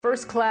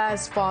First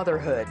Class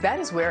Fatherhood. That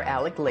is where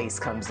Alec Lace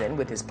comes in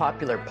with his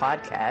popular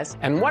podcast.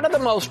 And one of the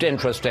most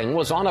interesting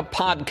was on a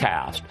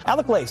podcast.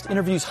 Alec Lace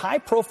interviews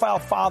high-profile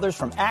fathers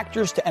from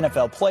actors to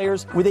NFL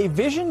players with a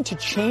vision to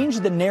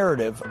change the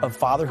narrative of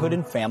fatherhood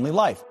and family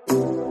life.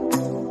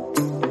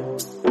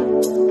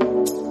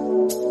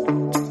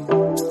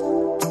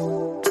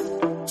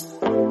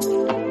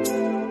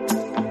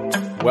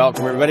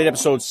 Welcome, everybody, to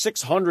episode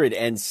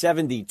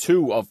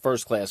 672 of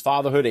First Class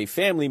Fatherhood, a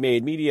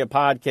family-made media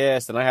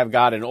podcast, and I have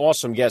got an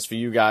awesome guest for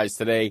you guys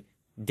today.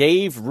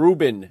 Dave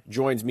Rubin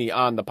joins me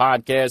on the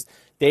podcast.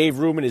 Dave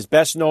Rubin is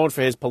best known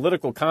for his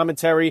political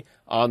commentary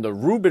on the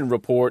Rubin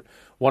Report,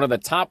 one of the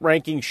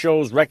top-ranking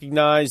shows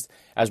recognized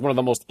as one of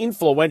the most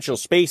influential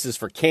spaces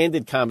for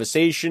candid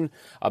conversation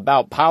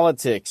about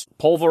politics,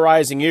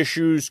 pulverizing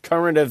issues,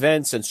 current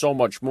events, and so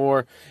much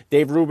more.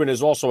 Dave Rubin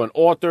is also an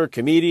author,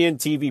 comedian,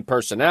 TV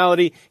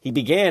personality. He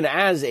began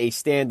as a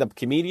stand-up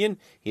comedian.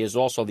 He is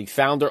also the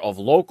founder of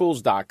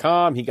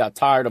Locals.com. He got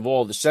tired of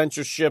all the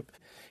censorship.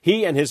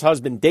 He and his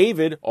husband,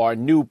 David, are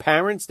new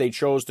parents. They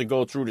chose to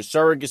go through the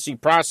surrogacy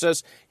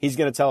process. He's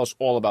going to tell us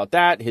all about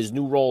that, his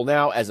new role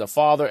now as a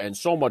father, and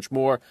so much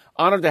more.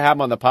 Honored to have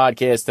him on the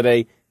podcast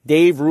today.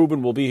 Dave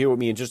Rubin will be here with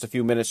me in just a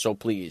few minutes, so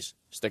please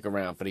stick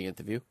around for the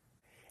interview.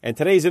 And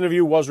today's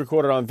interview was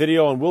recorded on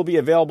video and will be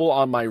available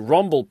on my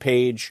Rumble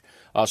page.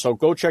 So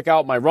go check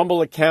out my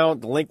Rumble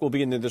account. The link will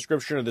be in the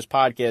description of this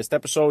podcast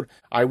episode.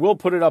 I will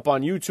put it up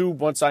on YouTube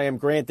once I am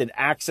granted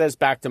access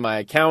back to my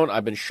account.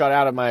 I've been shut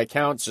out of my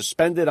account,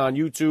 suspended on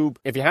YouTube.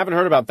 If you haven't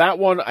heard about that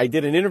one, I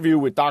did an interview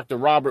with Dr.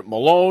 Robert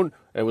Malone.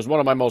 It was one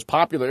of my most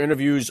popular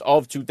interviews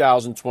of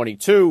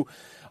 2022.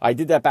 I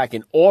did that back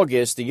in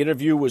August. The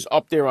interview was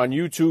up there on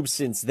YouTube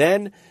since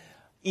then.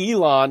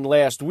 Elon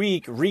last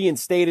week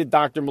reinstated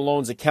Dr.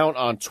 Malone's account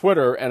on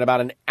Twitter, and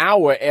about an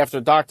hour after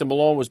Dr.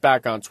 Malone was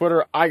back on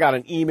Twitter, I got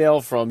an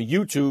email from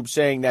YouTube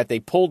saying that they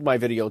pulled my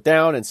video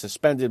down and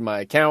suspended my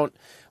account.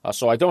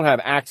 So I don't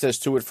have access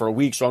to it for a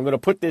week. So I'm going to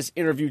put this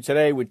interview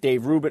today with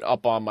Dave Rubin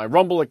up on my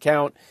Rumble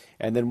account,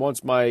 and then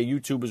once my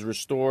YouTube is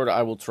restored,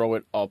 I will throw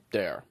it up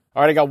there.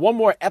 All right, I got one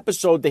more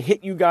episode to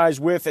hit you guys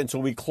with until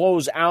we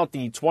close out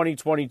the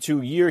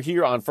 2022 year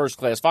here on First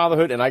Class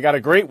Fatherhood, and I got a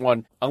great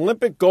one.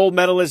 Olympic gold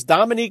medalist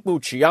Dominique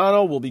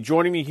Moceanu will be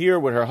joining me here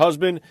with her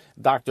husband,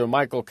 Dr.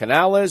 Michael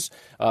Canales.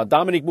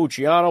 Dominique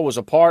Moceanu was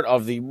a part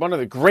of one of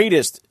the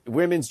greatest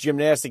women's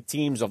gymnastic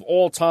teams of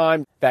all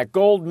time. That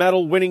gold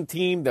medal winning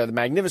team, the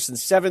Magnificent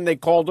Seven they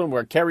called them,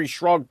 where Kerri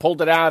Strug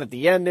pulled it out at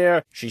the end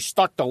there. She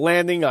stuck the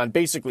landing on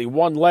basically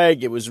one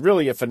leg. It was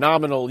really a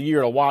phenomenal year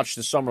to watch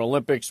the Summer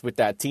Olympics with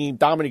that team.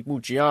 Dominique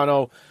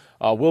Moceanu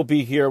will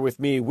be here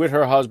with me with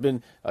her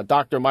husband,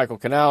 Dr. Michael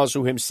Canales,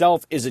 who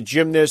himself is a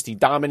gymnast. He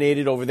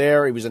dominated over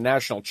there. He was a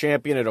national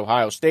champion at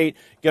Ohio State.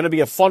 Going to be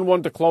a fun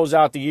one to close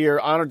out the year.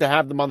 Honored to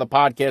have them on the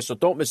podcast, so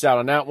don't miss out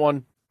on that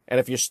one.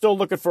 And if you're still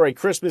looking for a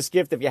Christmas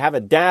gift, if you have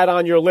a dad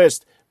on your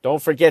list,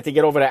 don't forget to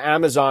get over to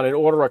Amazon and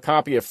order a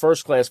copy of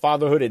First Class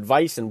Fatherhood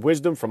Advice and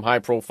Wisdom from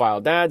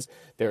High-Profile Dads.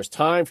 There's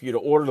time for you to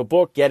order the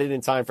book, get it in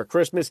time for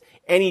Christmas.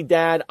 Any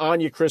dad on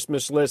your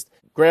Christmas list,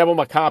 grab them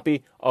a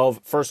copy of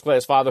First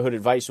Class Fatherhood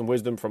Advice and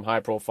Wisdom from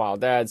High-Profile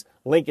Dads.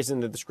 Link is in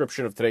the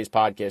description of today's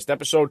podcast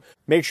episode.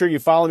 Make sure you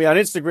follow me on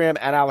Instagram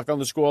at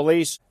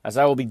Alec_Lace, as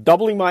I will be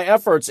doubling my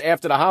efforts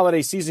after the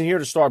holiday season here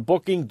to start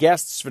booking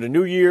guests for the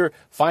new year.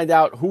 Find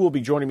out who will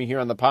be joining me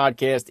here on the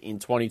podcast in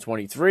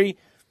 2023.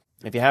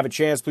 If you have a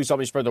chance, please help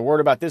me spread the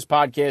word about this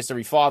podcast.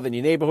 Every father in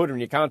your neighborhood or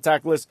in your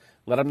contact list,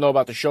 let them know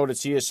about the show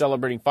that's here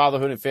celebrating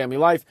fatherhood and family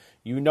life.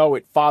 You know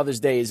it. Father's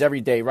Day is every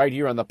day right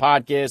here on the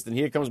podcast. And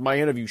here comes my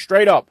interview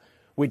straight up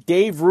with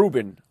Dave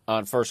Rubin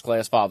on First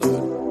Class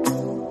Fatherhood.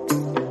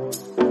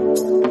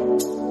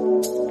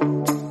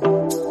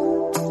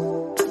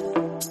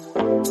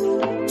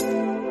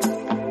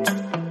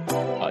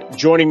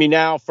 Joining me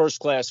now, First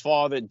Class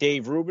Father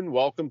Dave Rubin.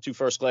 Welcome to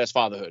First Class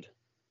Fatherhood.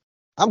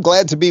 I'm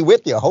glad to be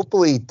with you.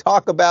 Hopefully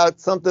talk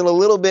about something a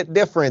little bit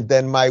different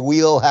than my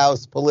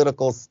wheelhouse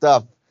political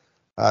stuff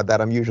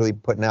that I'm usually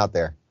putting out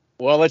there.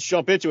 Well, let's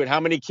jump into it. How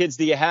many kids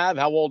do you have?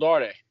 How old are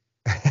they?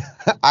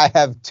 I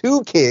have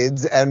 2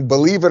 kids, and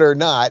believe it or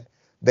not,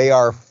 they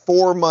are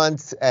 4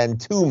 months and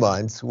 2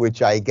 months,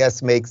 which I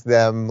guess makes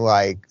them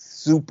like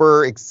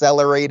super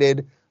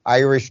accelerated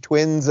Irish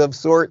twins of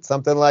sort,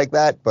 something like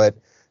that. But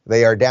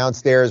they are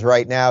downstairs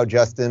right now.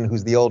 Justin,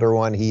 who's the older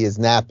one, he is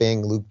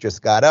napping. Luke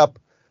just got up.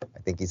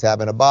 I think he's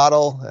having a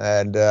bottle,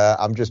 and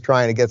I'm just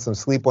trying to get some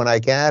sleep when I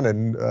can,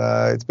 and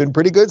it's been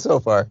pretty good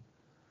so far.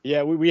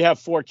 Yeah, we have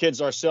 4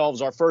 kids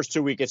ourselves. Our first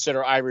 2 we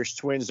consider Irish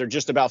twins. They're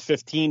just about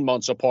 15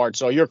 months apart,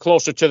 so you're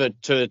closer to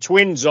the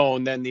twin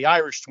zone than the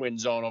Irish twin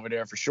zone over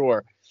there for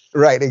sure.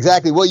 Right,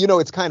 exactly. Well,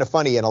 it's kind of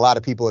funny, and a lot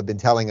of people have been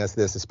telling us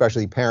this,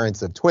 especially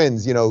parents of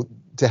twins,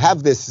 to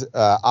have this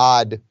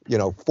odd,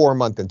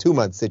 4-month and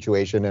 2-month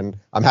situation, and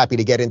I'm happy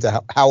to get into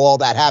how all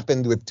that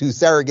happened with 2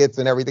 surrogates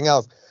and everything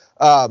else.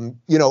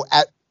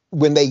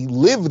 When they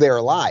live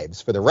their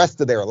lives for the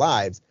rest of their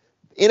lives,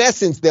 in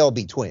essence, they'll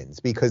be twins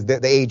because the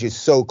age is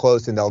so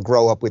close and they'll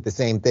grow up with the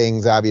same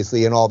things,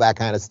 obviously, and all that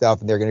kind of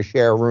stuff. And they're going to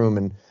share a room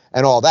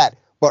and all that.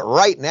 But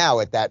right now,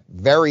 at that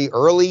very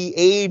early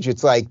age,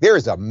 it's like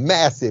there's a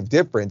massive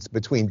difference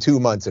between 2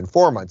 months and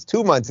 4 months.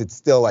 2 months, it's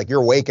still like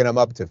you're waking them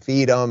up to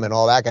feed them and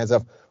all that kind of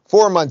stuff.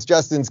 4 months,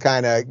 Justin's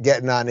kind of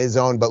getting on his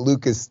own, but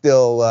Luke is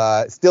still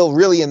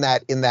really in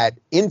that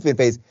infant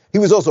phase. He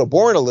was also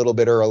born a little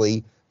bit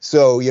early,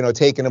 so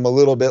taking him a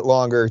little bit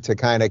longer to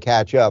kind of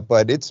catch up.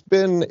 But it's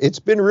been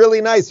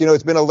really nice.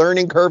 It's been a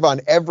learning curve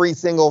on every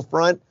single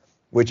front,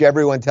 which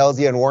everyone tells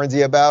you and warns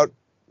you about.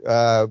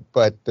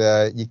 But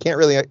you can't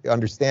really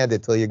understand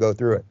it till you go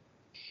through it.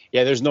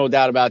 Yeah, there's no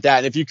doubt about that.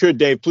 And if you could,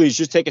 Dave, please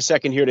just take a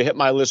second here to hit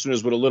my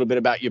listeners with a little bit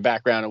about your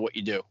background and what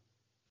you do.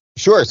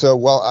 Sure. So,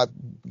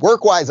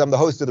 work-wise, I'm the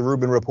host of the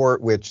Rubin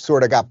Report, which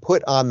sort of got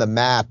put on the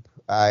map,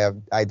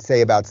 I'd say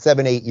about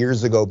 7-8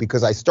 years ago,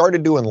 because I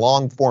started doing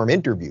long-form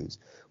interviews,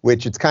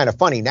 which it's kind of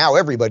funny. Now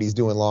everybody's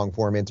doing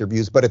long-form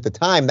interviews. But at the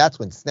time, that's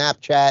when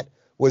Snapchat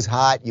was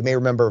hot. You may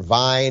remember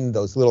Vine,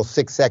 those little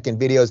 6-second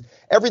videos.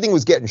 Everything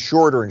was getting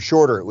shorter and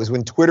shorter. It was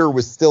when Twitter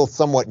was still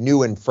somewhat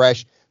new and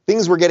fresh.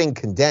 Things were getting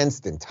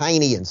condensed and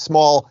tiny and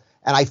small.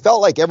 And I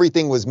felt like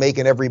everything was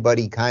making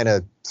everybody kind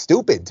of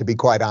stupid, to be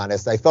quite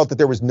honest. I felt that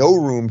there was no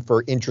room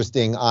for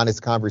interesting,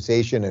 honest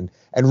conversation and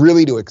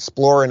really to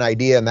explore an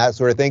idea and that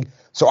sort of thing.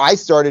 So I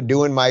started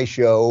doing my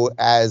show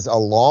as a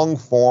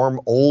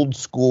long-form,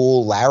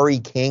 old-school, Larry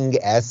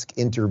King-esque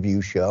interview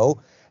show.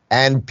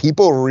 And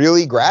people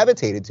really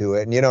gravitated to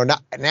it. And,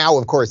 now,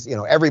 of course,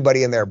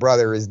 everybody and their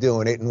brother is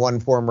doing it in one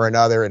form or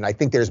another. And I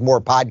think there's more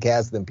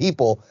podcasts than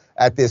people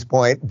at this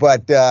point.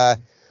 But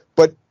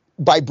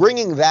by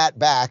bringing that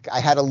back,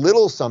 I had a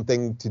little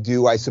something to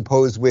do, I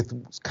suppose, with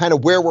kind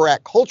of where we're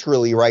at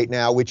culturally right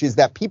now, which is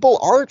that people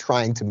are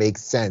trying to make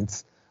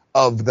sense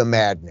of the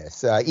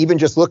madness. Even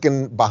just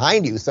looking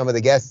behind you, some of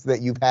the guests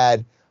that you've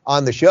had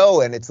on the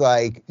show, and it's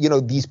like,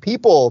 these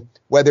people,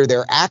 whether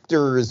they're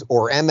actors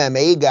or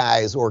MMA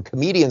guys or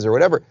comedians or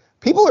whatever,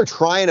 people are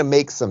trying to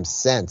make some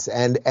sense.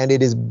 And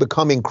it has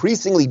become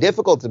increasingly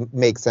difficult to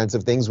make sense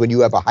of things when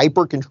you have a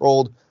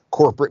hyper-controlled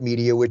corporate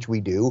media, which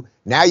we do.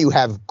 Now you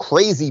have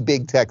crazy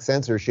big tech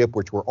censorship,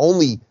 which we're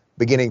only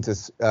beginning to,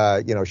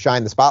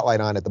 shine the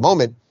spotlight on at the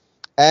moment.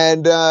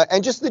 And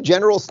just the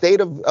general state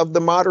of the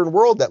modern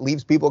world that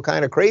leaves people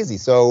kind of crazy.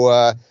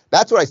 So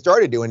that's what I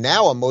started doing.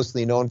 Now I'm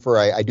mostly known for,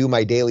 I do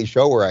my daily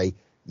show where I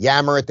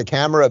yammer at the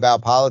camera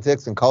about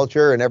politics and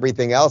culture and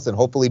everything else, and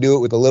hopefully do it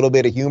with a little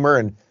bit of humor.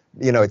 And,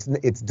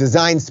 it's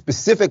designed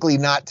specifically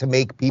not to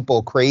make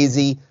people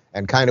crazy,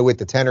 and kind of with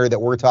the tenor that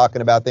we're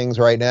talking about things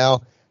right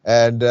now.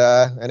 And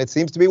it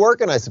seems to be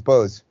working, I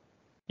suppose.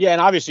 Yeah,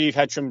 and obviously you've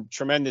had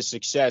tremendous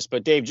success.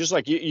 But Dave, just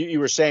like you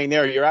were saying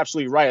there, you're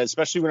absolutely right,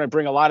 especially when I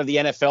bring a lot of the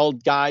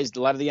NFL guys,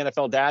 a lot of the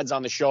NFL dads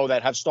on the show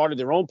that have started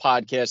their own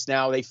podcasts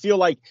now. They feel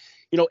like,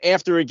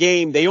 after a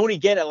game, they only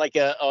get like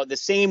the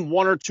same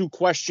one or two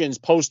questions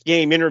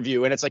post-game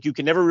interview. And it's like you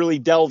can never really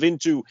delve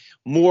into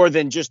more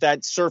than just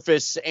that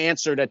surface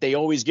answer that they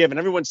always give. And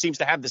everyone seems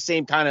to have the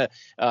same kind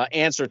of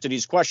answer to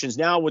these questions.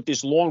 Now with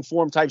this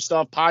long-form type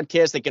stuff,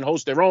 podcast, they can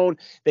host their own.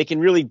 They can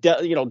really,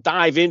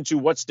 dive into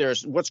what's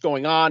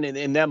going on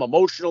in them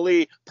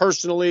emotionally,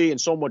 personally, and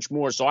so much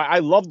more. So I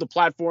love the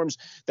platforms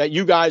that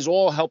you guys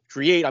all help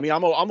create. I mean,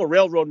 I'm a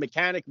railroad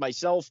mechanic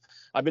myself.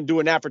 I've been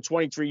doing that for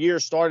 23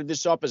 years, started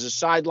this up as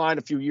a sideline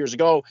a few years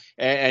ago,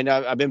 and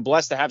I've been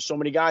blessed to have so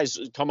many guys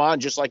come on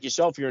just like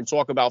yourself here and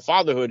talk about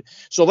fatherhood.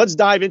 So let's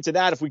dive into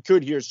that if we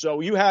could here.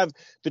 So you have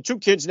the 2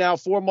 kids now,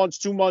 4 months,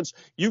 2 months.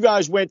 You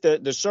guys went the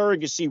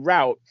surrogacy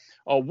route.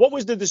 What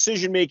was the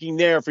decision making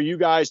there for you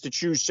guys to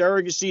choose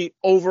surrogacy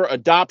over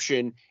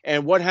adoption,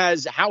 and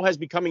how has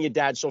becoming a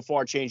dad so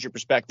far changed your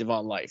perspective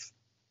on life?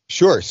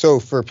 Sure. So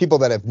for people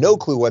that have no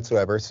clue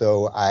whatsoever,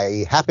 so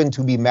I happen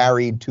to be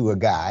married to a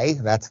guy.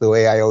 That's the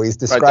way I always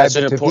describe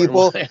it to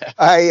people.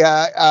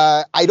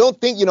 I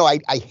don't think,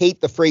 I hate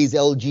the phrase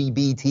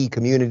LGBT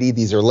community.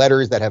 These are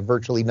letters that have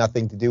virtually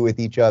nothing to do with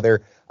each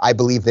other. I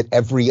believe that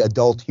every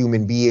adult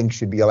human being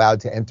should be allowed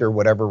to enter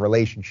whatever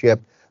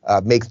relationship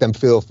makes them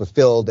feel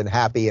fulfilled and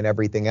happy and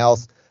everything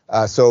else.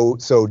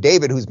 So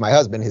David, who's my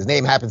husband, his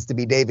name happens to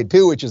be David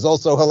too, which is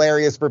also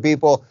hilarious for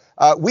people.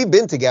 We've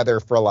been together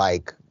for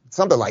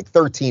something like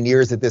 13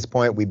 years at this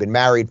point. We've been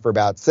married for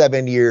about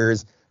 7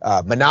 years,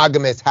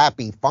 monogamous,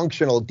 happy,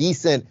 functional,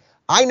 decent.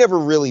 I never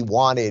really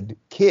wanted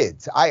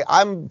kids.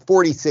 I'm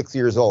 46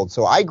 years old,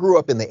 so I grew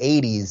up in the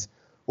 80s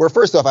where,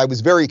 first off, I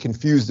was very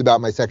confused about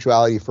my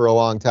sexuality for a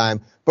long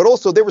time, but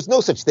also there was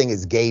no such thing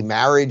as gay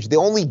marriage. The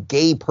only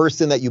gay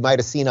person that you might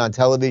have seen on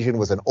television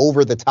was an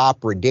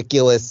over-the-top,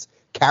 ridiculous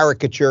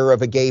caricature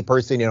of a gay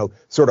person,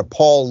 sort of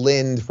Paul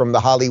Lynde from the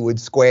Hollywood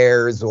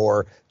Squares,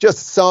 or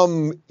just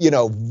some,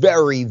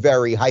 very,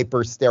 very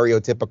hyper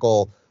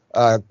stereotypical,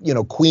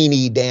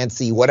 Queenie,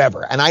 Dancy,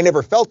 whatever. And I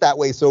never felt that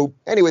way. So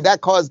anyway,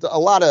 that caused a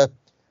lot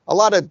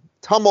of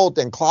tumult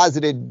and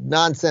closeted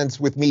nonsense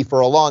with me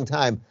for a long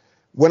time.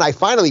 When I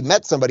finally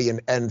met somebody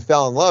and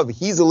fell in love,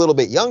 he's a little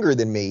bit younger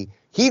than me.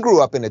 he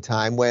grew up in a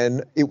time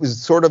when it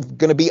was sort of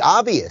going to be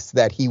obvious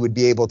that he would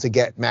be able to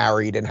get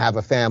married and have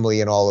a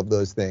family and all of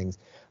those things.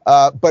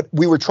 But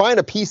we were trying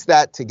to piece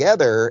that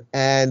together.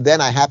 And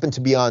then I happened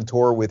to be on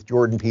tour with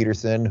Jordan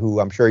Peterson, who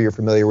I'm sure you're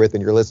familiar with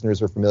and your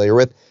listeners are familiar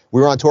with. We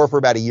were on tour for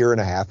about a year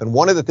and a half. And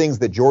one of the things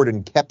that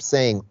Jordan kept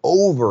saying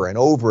over and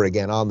over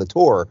again on the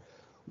tour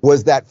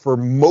was that for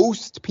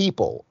most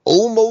people,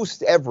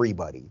 almost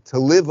everybody, to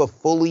live a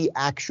fully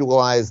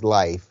actualized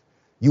life,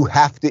 you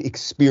have to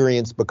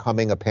experience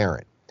becoming a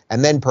parent.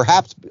 And then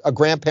perhaps a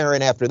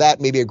grandparent after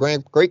that, maybe a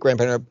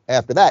great-grandparent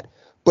after that.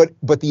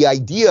 But the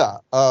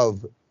idea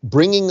of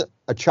bringing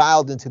a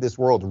child into this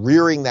world,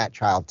 rearing that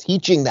child,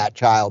 teaching that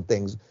child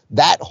things,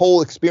 that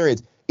whole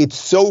experience, it's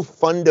so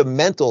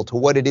fundamental to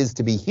what it is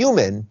to be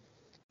human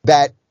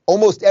that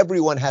almost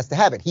everyone has to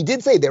have it. He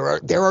did say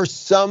there are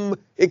some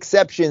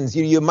exceptions.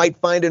 You might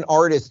find an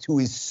artist who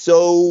is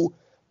so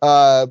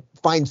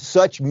finds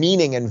such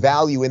meaning and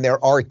value in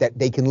their art that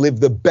they can live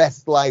the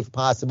best life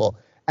possible.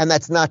 And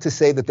that's not to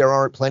say that there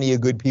aren't plenty of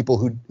good people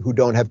who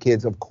don't have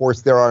kids. Of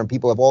course there are, and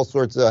people have all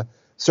sorts of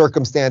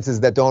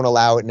circumstances that don't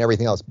allow it and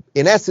everything else.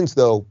 In essence,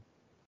 though,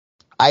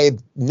 I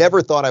had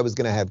never thought I was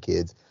going to have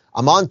kids.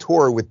 I'm on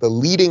tour with the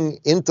leading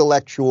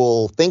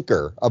intellectual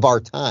thinker of our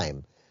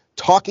time,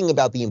 talking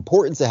about the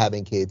importance of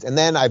having kids. And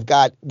then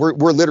we're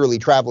literally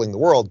traveling the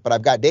world, but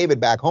I've got David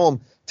back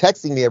home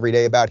texting me every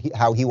day about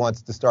how he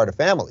wants to start a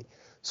family.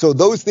 So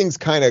those things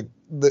kind of,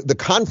 the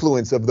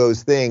confluence of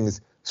those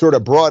things sort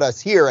of brought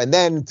us here. And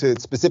then to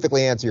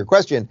specifically answer your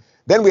question,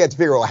 then we had to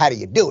figure out how do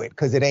you do it?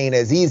 Because it ain't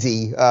as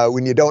easy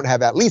when you don't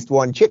have at least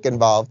one chick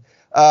involved.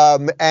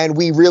 And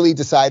we really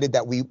decided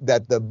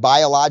that the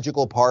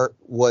biological part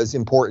was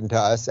important to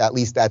us, at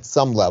least at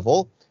some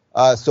level.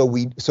 So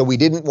we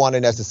didn't want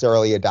to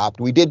necessarily adopt.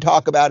 We did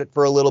talk about it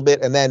for a little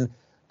bit. And then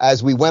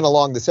as we went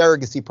along the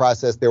surrogacy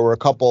process, there were a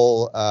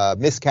couple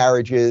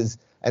miscarriages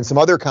and some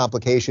other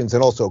complications,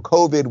 and also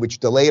COVID, which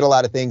delayed a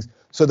lot of things.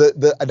 So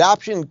the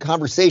adoption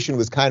conversation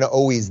was kind of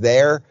always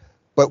there,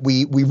 but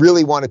we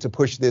really wanted to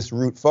push this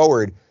route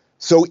forward.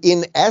 So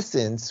in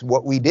essence,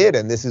 what we did,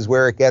 and this is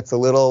where it gets a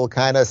little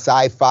kind of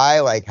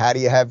sci-fi, like how do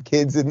you have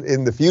kids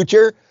in the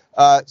future?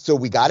 So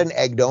we got an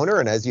egg donor,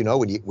 and as you know,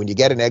 when you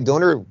get an egg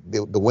donor,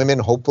 the women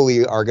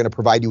hopefully are going to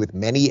provide you with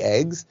many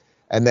eggs.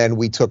 And then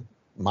we took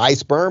my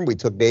sperm, we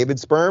took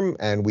David's sperm,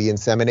 and we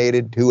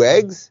inseminated 2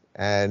 eggs,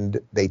 and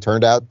they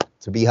turned out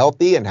to be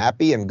healthy and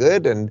happy and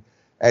good, and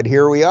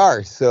here we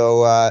are.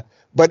 So,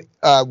 but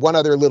one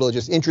other little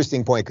just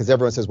interesting point, because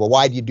everyone says, well,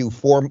 why do you do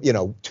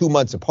 2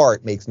 months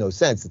apart? Makes no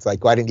sense. It's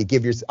like, why didn't you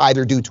give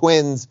either do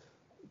twins,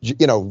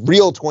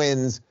 real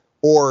twins,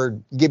 or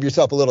give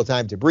yourself a little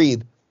time to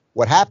breathe?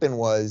 What happened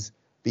was,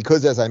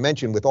 because as I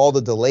mentioned, with all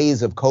the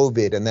delays of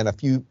COVID and then a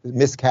few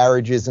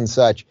miscarriages and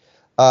such,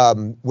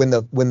 when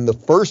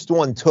the first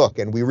one took,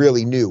 and we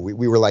really knew,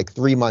 we were like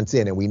 3 months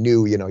in, and we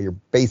knew, you're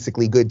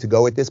basically good to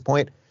go at this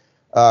point,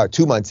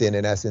 2 months in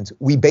essence,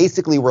 we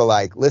basically were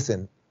like,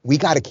 listen, we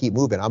got to keep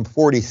moving. I'm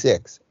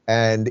 46.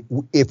 And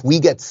if we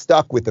get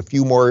stuck with a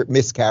few more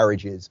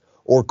miscarriages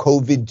or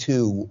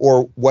COVID-2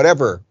 or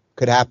whatever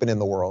could happen in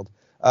the world,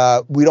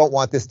 we don't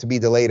want this to be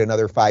delayed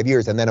another 5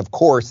 years. And then, of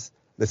course,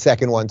 the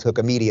second one took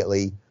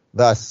immediately,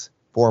 thus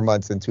 4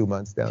 months and 2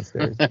 months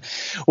downstairs.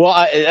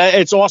 Well,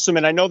 it's awesome.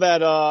 And I know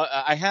that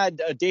I had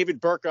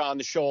David Burka on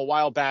the show a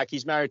while back.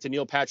 He's married to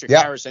Neil Patrick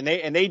Harris, and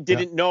they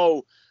didn't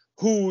know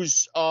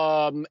whose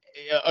a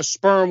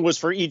sperm was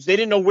for each. They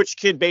didn't know which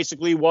kid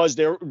basically was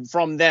there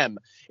from them.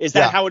 Is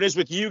that how it is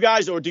with you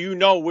guys, or do you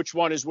know which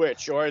one is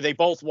which, or are they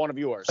both one of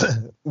yours?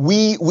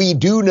 We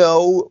do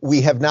know.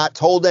 We have not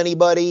told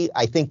anybody.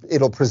 I think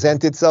it'll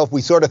present itself.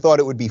 We sort of thought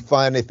it would be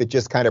fun if it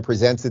just kind of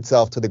presents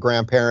itself to the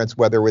grandparents,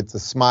 whether it's a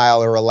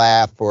smile or a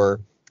laugh or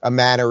a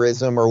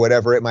mannerism or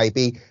whatever it might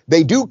be.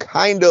 They do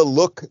kind of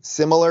look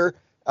similar.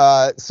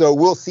 So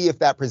we'll see if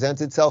that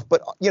presents itself.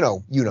 But, you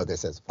know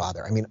this as a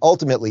father. I mean,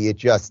 ultimately, it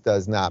just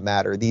does not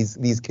matter.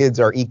 These kids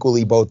are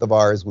equally both of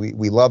ours.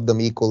 We love them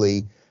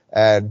equally.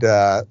 And,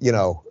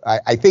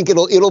 I think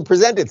it'll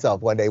present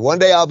itself one day. One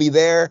day I'll be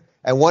there,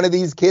 and one of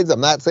these kids,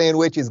 I'm not saying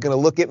which, is going to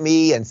look at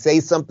me and say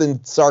something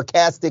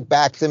sarcastic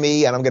back to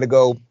me. And I'm going to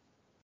go,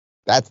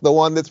 that's the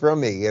one that's from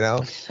me,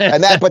 and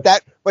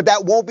but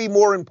that won't be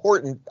more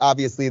important,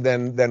 obviously,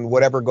 than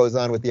whatever goes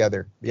on with the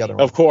other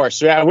one. Of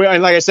course. Yeah.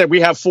 And like I said, we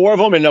have 4 of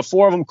them, and the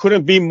 4 of them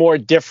couldn't be more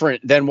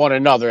different than one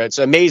another. It's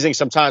amazing.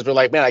 Sometimes we're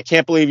like, man, I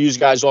can't believe you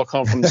guys all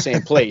come from the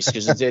same place,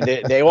 because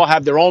they all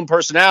have their own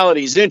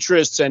personalities,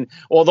 interests. And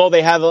although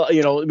they have,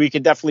 we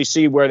can definitely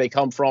see where they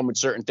come from with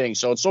certain things.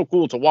 So it's so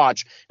cool to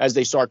watch as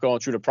they start going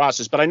through the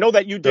process. But I know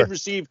that you did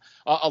receive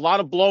a lot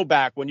of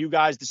blowback when you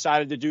guys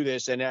decided to do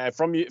this, and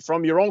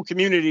from your own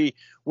community,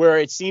 where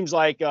it seems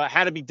like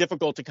had to be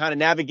difficult to kind of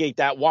navigate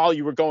that while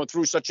you were going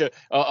through such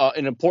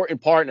an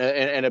important part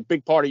and a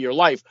big part of your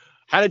life.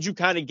 How did you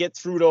kind of get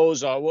through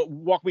those?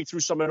 Walk me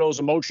through some of those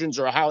emotions,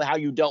 or how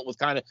you dealt with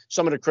kind of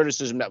some of the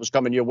criticism that was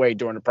coming your way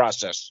during the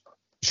process.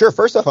 Sure.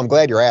 First off, I'm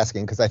glad you're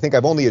asking because I think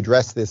I've only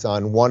addressed this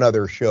on one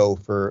other show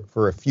for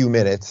a few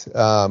minutes.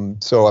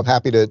 So I'm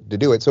happy to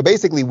do it. So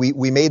basically,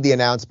 we made the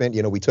announcement.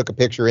 You know, we took a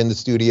picture in the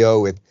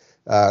studio with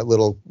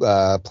little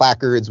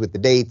placards with the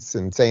dates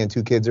and saying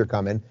 2 kids are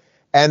coming.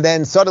 And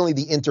then suddenly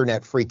the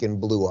internet freaking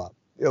blew up.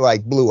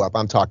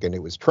 I'm talking,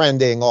 it was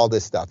trending, all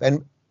this stuff.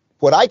 And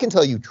what I can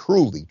tell you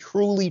truly,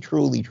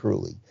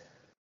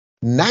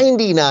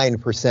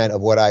 99%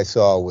 of what I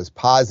saw was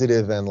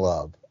positive and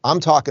love. I'm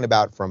talking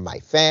about from my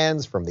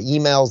fans, from the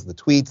emails, the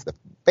tweets, the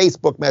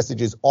Facebook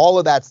messages, all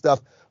of that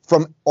stuff,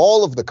 from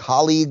all of the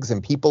colleagues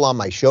and people on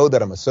my show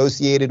that I'm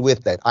associated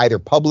with that either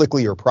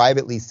publicly or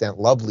privately sent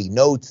lovely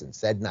notes and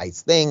said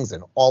nice things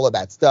and all of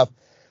that stuff.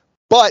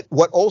 But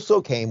what also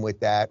came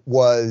with that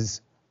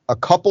was a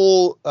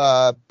couple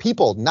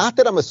people, not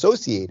that I'm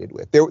associated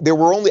with. There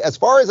were only, as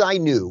far as I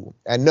knew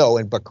and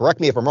know, but correct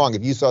me if I'm wrong,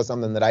 if you saw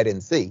something that I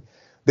didn't see,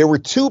 there were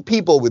 2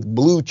 people with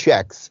blue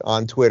checks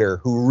on Twitter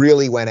who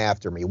really went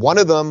after me. One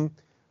of them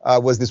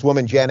was this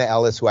woman, Jenna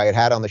Ellis, who I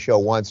had on the show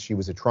once. She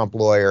was a Trump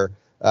lawyer.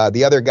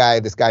 The other guy,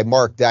 this guy,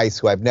 Mark Dice,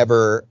 who I've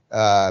never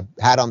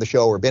had on the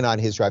show or been on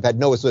his show. I've had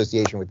no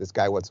association with this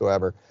guy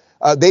whatsoever.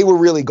 They were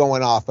really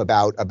going off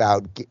about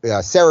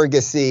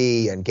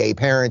surrogacy and gay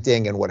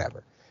parenting and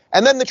whatever.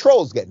 And then the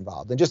trolls get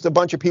involved and just a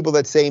bunch of people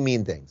that say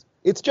mean things.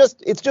 It's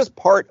just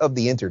part of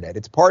the internet.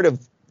 It's part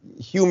of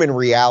human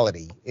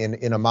reality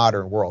in a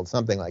modern world,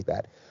 something like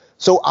that.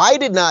 So I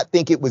did not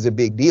think it was a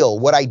big deal.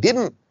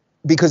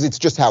 Because it's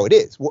just how it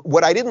is.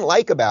 What I didn't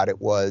like about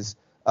it was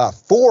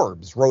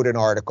Forbes wrote an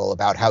article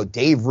about how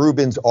Dave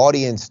Rubin's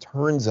audience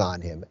turns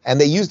on him.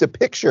 And they used a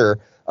picture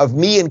of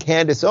me and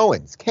Candace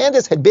Owens.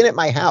 Candace had been at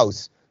my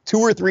house 2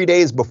 or 3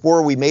 days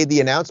before we made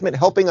the announcement,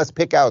 helping us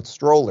pick out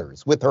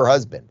strollers with her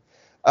husband.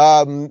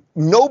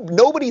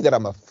 Nobody that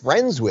I'm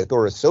friends with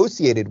or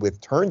associated with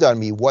turned on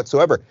me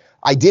whatsoever.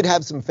 I did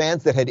have some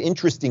fans that had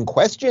interesting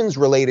questions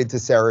related to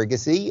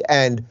surrogacy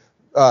and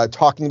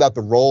talking about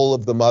the role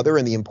of the mother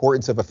and the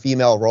importance of a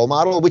female role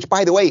model, which,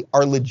 by the way,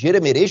 are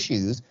legitimate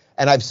issues.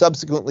 And I've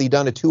subsequently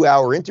done a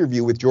 2-hour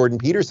interview with Jordan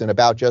Peterson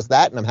about just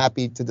that. And I'm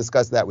happy to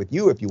discuss that with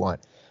you if you want.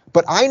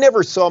 But I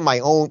never saw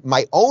my own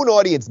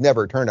audience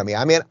never turned on me.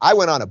 I mean, I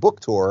went on a book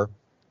tour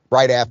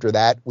right after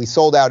that. We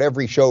sold out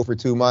every show for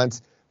 2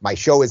 months. My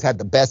show has had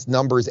the best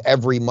numbers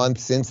every month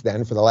since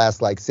then for the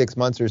last 6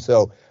 months or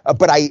so.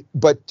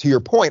 But to your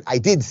point, I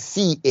did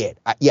see it.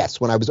 Yes,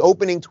 when I was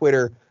opening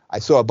Twitter, I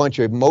saw a bunch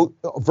of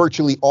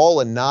virtually all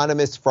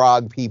anonymous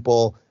frog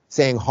people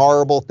saying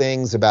horrible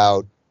things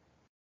about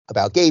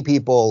gay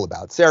people,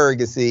 about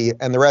surrogacy,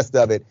 and the rest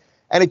of it.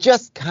 And it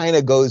just kind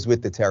of goes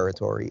with the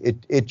territory.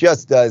 It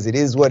just does. It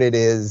is what it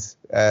is,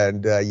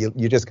 and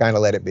you just kind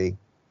of let it be.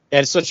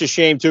 And it's such a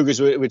shame, too,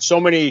 because with so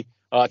many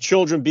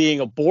children being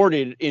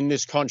aborted in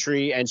this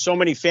country and so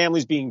many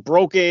families being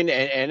broken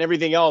and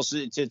everything else,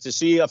 to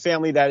see a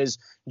family that is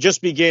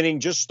just beginning,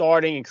 just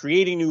starting and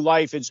creating new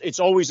life, it's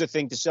always a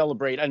thing to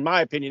celebrate, in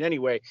my opinion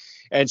anyway.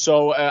 And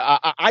so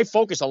I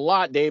focus a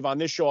lot, Dave, on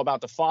this show about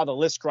the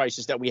fatherless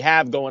crisis that we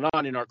have going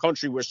on in our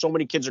country, where so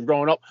many kids are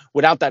growing up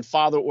without that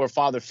father or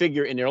father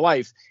figure in their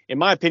life. In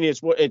my opinion,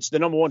 it's the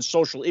number one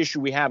social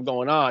issue we have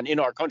going on in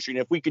our country.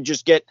 And if we could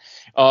just get,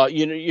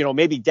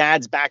 maybe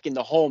dads back in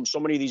the home, so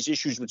many of these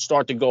issues would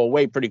start to go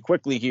away pretty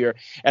quickly here.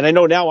 And I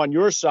know now on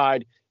your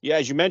side, yeah,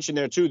 as you mentioned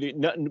there, too,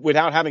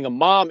 without having a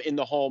mom in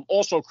the home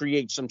also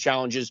creates some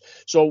challenges.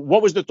 So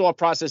what was the thought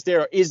process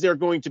there? Is there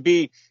going to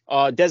be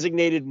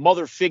designated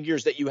mother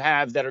figures that you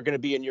have that are going to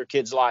be in your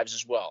kids' lives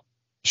as well?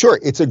 Sure.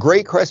 It's a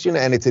great question,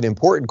 and it's an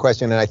important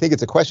question. And I think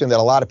it's a question that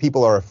a lot of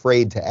people are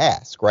afraid to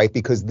ask, right?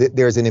 Because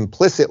there's an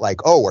implicit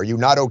are you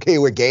not okay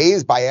with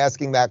gays by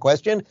asking that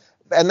question?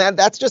 And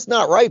that's just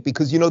not right,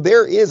 because,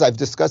 I've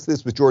discussed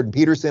this with Jordan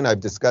Peterson.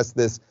 I've discussed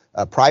this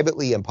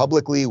privately and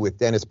publicly with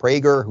Dennis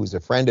Prager, who's a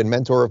friend and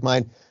mentor of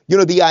mine.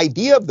 The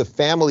idea of the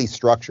family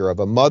structure of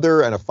a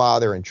mother and a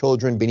father and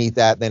children beneath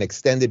that, then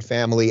extended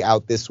family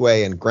out this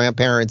way and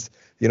grandparents,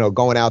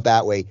 going out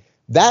that way.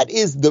 It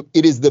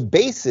is the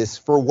basis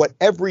for what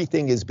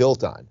everything is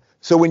built on.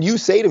 So when you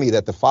say to me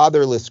that the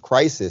fatherless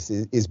crisis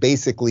is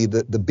basically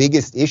the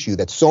biggest issue,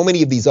 that so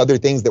many of these other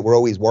things that we're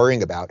always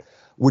worrying about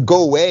would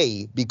go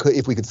away because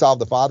if we could solve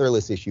the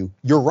fatherless issue,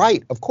 you're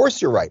right. Of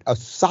course you're right. A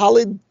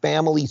solid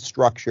family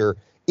structure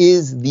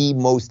is the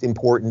most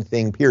important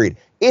thing, period.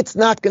 It's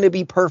not going to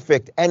be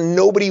perfect, and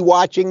nobody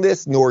watching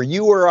this, nor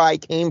you or I,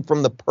 came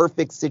from the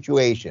perfect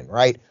situation,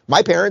 right?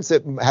 My parents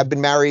have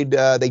been married.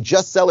 They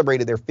just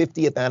celebrated their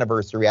 50th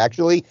anniversary,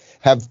 actually,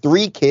 have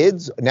 3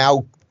 kids.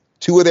 Now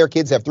 2 of their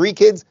kids have 3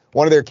 kids.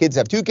 1 of their kids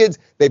have 2 kids.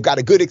 They've got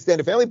a good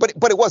extended family,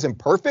 but it wasn't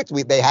perfect.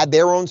 They had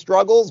their own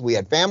struggles. We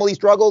had family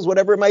struggles,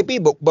 whatever it might be,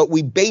 but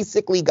we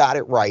basically got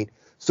it right.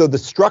 So the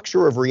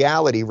structure of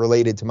reality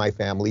related to my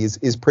family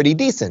is pretty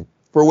decent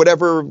for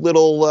whatever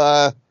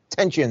little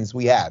tensions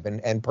we have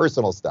and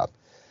personal stuff.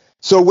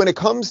 So when it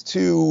comes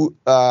to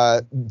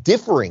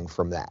differing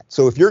from that,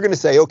 so if you're going to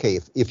say, okay,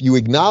 if you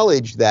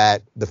acknowledge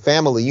that the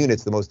family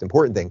unit's the most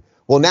important thing,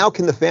 well, now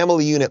can the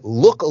family unit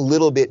look a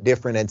little bit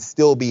different and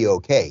still be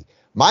okay?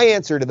 My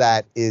answer to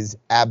that is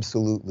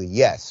absolutely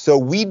yes. So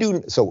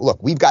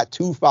look, we've got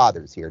two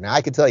fathers here. Now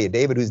I can tell you,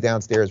 David, who's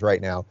downstairs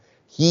right now,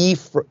 we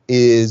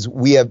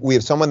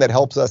have someone that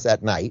helps us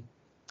at night,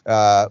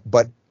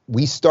 but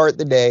we start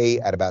the day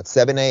at about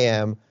 7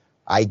 a.m.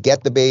 I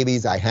get the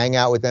babies, I hang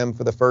out with them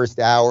for the first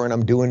hour, and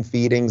I'm doing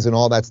feedings and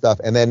all that stuff.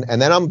 And then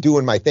I'm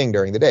doing my thing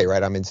during the day,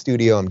 right? I'm in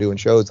studio, I'm doing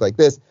shows like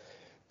this.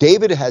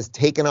 David has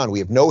taken on, we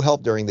have no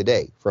help during the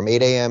day from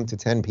 8 a.m. to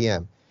 10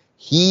 p.m.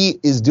 He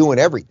is doing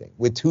everything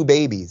with two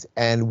babies,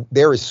 and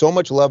there is so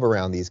much love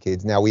around these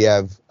kids. Now we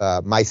have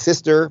my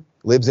sister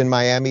lives in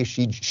Miami.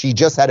 She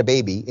just had a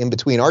baby in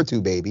between our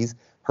two babies,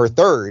 her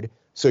third,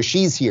 so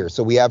she's here.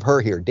 So we have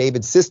her here.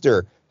 David's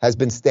sister has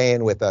been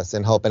staying with us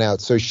and helping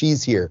out, so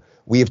she's here.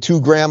 We have two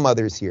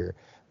grandmothers here.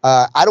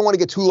 I don't want to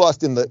get too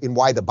lost in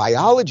why the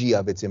biology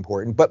of it's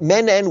important, but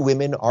men and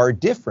women are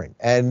different,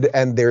 and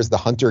there's the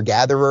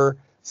hunter-gatherer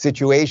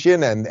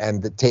situation and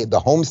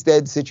the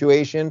homestead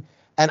situation.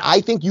 And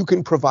I think you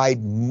can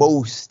provide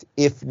most,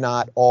 if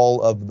not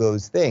all, of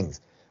those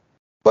things.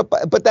 But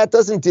that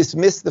doesn't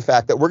dismiss the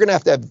fact that we're going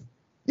to have,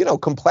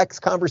 complex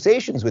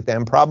conversations with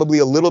them probably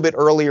a little bit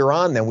earlier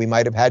on than we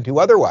might have had to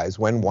otherwise.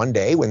 When one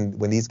day,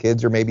 when these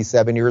kids are maybe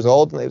 7 years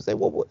old, and they say,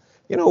 well,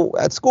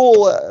 at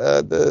school,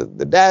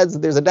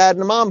 there's a dad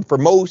and a mom for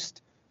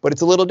most, but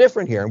it's a little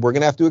different here, and we're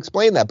going to have to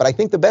explain that. But I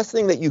think the best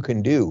thing that you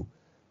can do,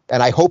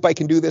 and I hope I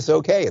can do this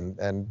okay,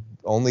 and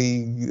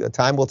only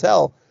time will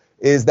tell,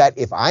 is that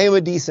if I am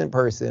a decent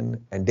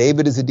person and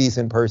David is a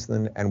decent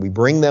person and we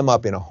bring them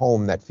up in a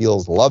home that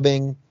feels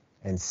loving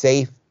and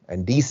safe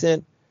and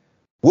decent,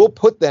 we'll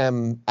put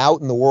them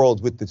out in the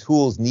world with the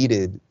tools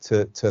needed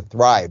to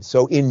thrive.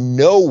 So in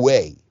no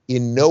way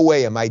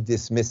am I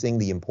dismissing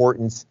the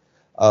importance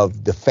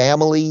of the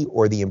family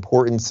or the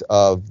importance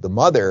of the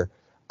mother.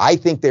 I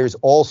think there's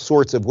all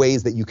sorts of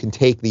ways that you can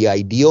take the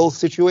ideal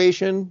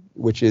situation,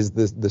 which is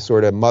the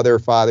sort of mother,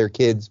 father,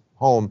 kids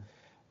home,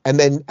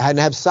 and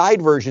have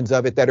side versions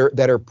of it that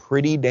are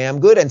pretty damn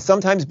good and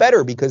sometimes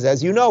better, because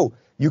as you know,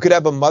 you could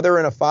have a mother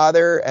and a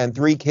father and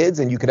three kids,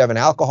 and you could have an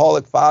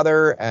alcoholic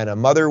father and a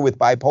mother with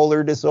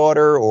bipolar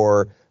disorder,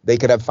 or they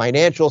could have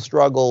financial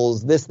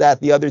struggles, this, that,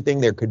 the other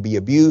thing. There could be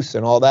abuse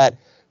and all that.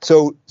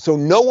 So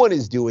no one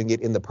is doing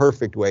it in the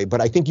perfect way,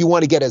 but I think you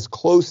want to get as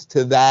close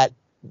to that.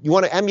 You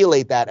want to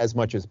emulate that as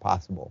much as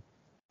possible.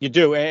 You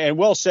do, and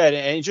well said.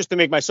 And just to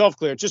make myself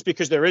clear, just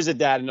because there is a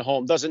dad in the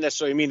home doesn't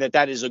necessarily mean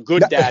that is a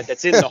good dad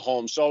that's in the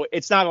home. So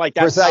it's not like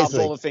that solves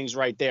all the things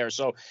right there.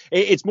 So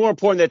it's more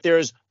important that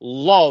there's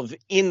love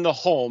in the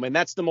home, and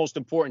that's the most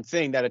important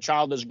thing, that a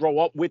child does grow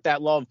up with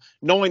that love,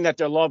 knowing that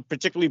they're loved,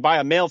 particularly by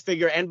a male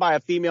figure and by a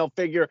female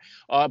figure.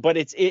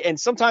 And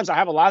sometimes I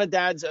have a lot of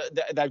dads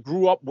that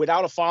grew up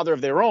without a father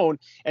of their own,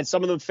 and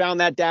some of them found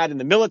that dad in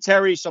the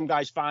military. Some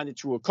guys find it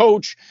through a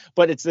coach,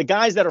 but it's the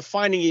guys that are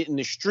finding it in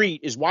the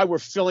street is why we're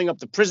filling up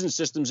the prison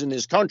systems in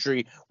this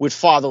country with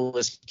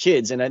fatherless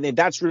kids. And I think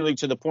that's really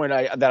to the point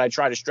that I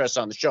try to stress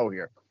on the show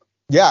here.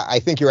 Yeah, I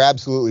think you're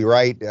absolutely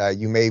right.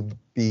 You may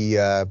be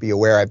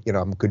aware,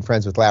 I'm good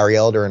friends with Larry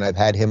Elder, and I've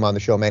had him on the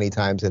show many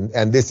times.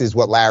 And this is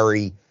what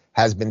Larry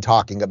has been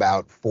talking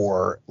about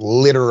for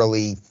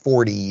literally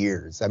 40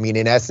 years. I mean,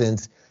 in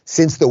essence,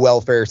 since the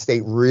welfare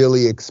state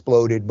really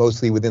exploded,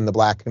 mostly within the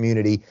black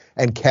community,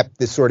 and kept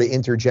this sort of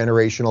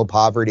intergenerational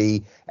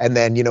poverty, and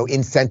then,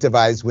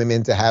 incentivized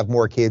women to have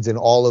more kids and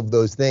all of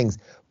those things.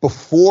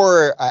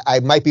 Before, I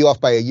might be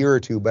off by a year or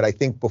two, but I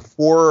think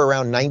before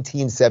around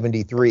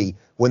 1973,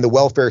 when the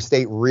welfare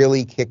state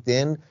really kicked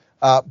in,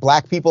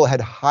 black people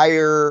had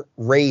higher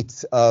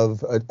rates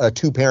of a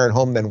two-parent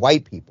home than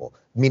white people,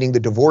 meaning the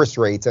divorce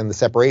rates and the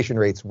separation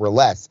rates were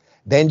less.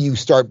 Then you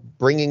start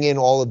bringing in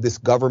all of this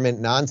government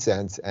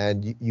nonsense,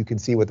 and you can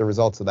see what the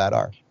results of that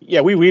are.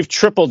 Yeah, we've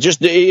tripled.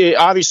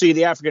 Obviously,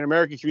 the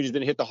African-American community has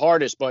been hit the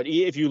hardest. But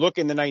if you look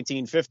in the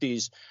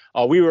 1950s,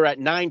 we were at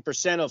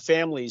 9% of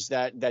families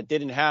that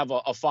didn't have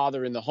a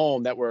father in the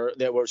home, that were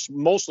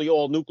mostly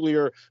all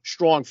nuclear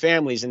strong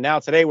families. And now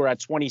today we're at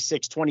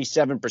 26,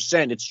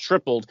 27%. It's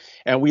tripled.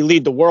 And we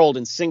lead the world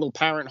in single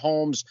parent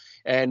homes,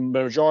 and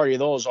majority of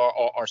those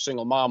are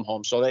single mom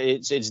homes. So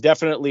it's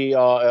definitely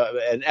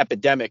an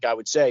epidemic, I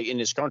would say, in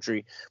this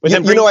country. But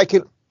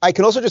I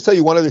can also just tell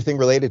you one other thing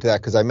related to that,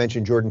 because I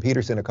mentioned Jordan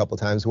Peterson a couple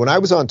of times. When I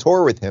was on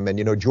tour with him,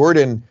 and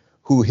Jordan,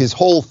 who his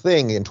whole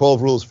thing in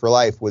 12 Rules for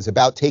Life was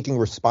about taking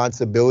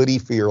responsibility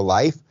for your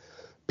life,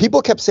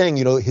 people kept saying,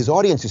 his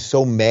audience is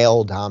so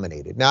male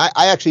dominated. Now,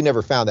 I actually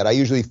never found that. I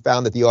usually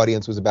found that the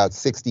audience was about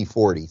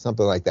 60-40,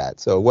 something like that.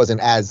 So it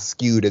wasn't as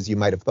skewed as you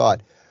might have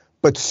thought.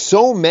 But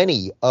so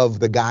many of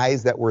the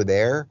guys that were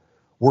there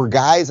were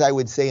guys, I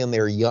would say, in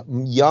their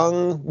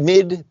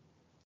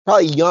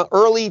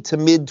early to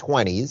mid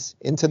 20s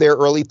into their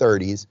early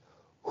 30s,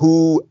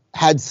 who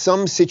had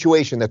some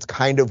situation that's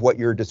kind of what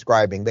you're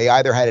describing. They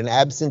either had an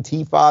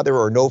absentee father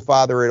or no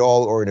father at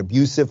all, or an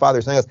abusive father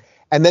or something else.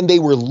 And then they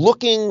were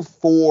looking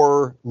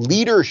for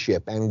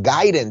leadership and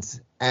guidance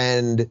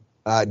and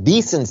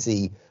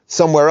decency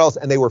somewhere else,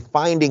 and they were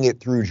finding it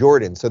through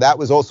Jordan. So that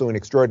was also an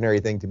extraordinary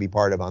thing to be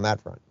part of on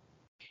that front.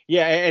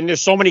 Yeah, and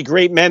there's so many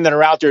great men that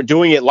are out there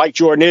doing it like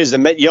Jordan is.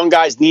 The young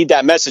guys need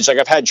that message. Like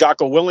I've had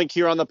Jocko Willink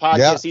here on the podcast.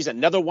 Yeah. He's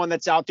another one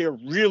that's out there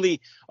really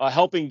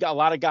helping a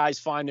lot of guys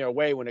find their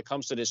way when it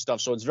comes to this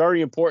stuff. So it's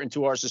very important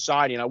to our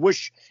society. And I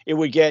wish it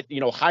would get,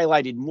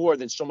 highlighted more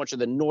than so much of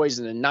the noise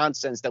and the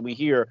nonsense that we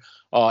hear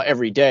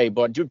every day.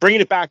 But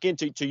bringing it back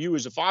into you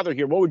as a father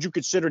here, what would you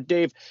consider,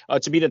 Dave,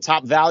 to be the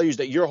top values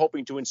that you're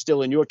hoping to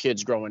instill in your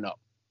kids growing up?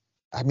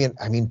 I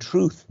mean,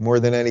 truth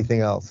more than anything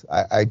else.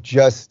 I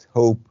just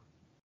hope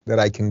that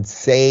I can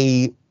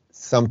say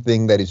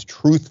something that is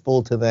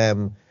truthful to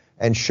them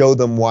and show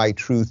them why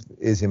truth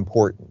is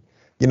important.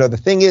 The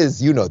thing is,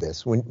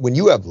 this, when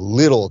you have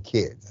little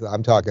kids,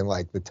 I'm talking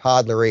like the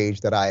toddler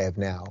age that I have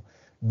now,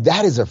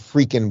 that is a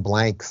freaking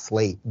blank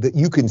slate that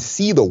you can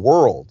see the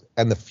world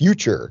and the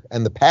future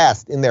and the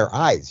past in their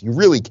eyes. You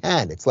really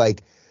can. It's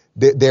like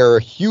they're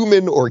a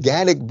human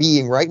organic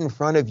being right in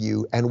front of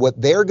you. And what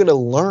they're going to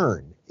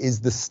learn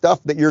is the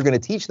stuff that you're going to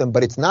teach them,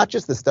 but it's not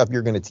just the stuff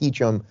you're going to teach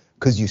them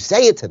because you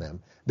say it to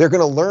them. They're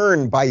going to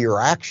learn by your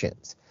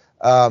actions.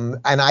 And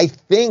I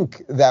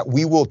think that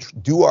we will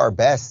do our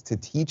best to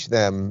teach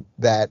them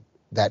that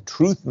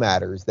truth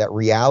matters, that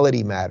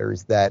reality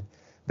matters, that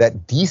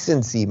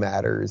decency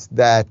matters,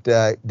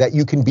 that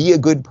you can be a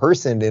good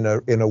person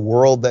in a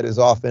world that is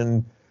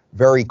often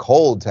very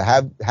cold, to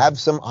have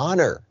some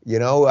honor.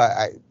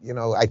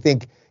 I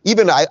think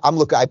even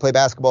I play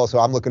basketball, so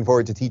I'm looking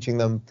forward to teaching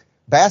them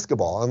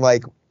basketball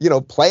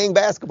and playing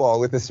basketball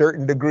with a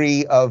certain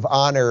degree of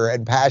honor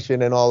and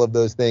passion and all of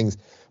those things.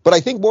 But I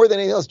think more than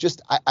anything else,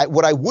 just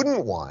what I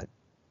wouldn't want,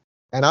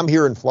 and I'm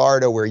here in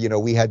Florida where,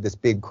 we had this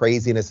big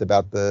craziness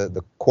about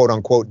the quote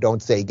unquote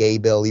don't say gay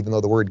bill, even though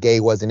the word gay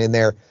wasn't in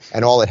there.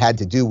 And all it had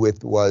to do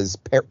with was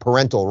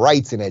parental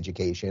rights in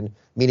education,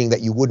 meaning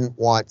that you wouldn't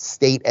want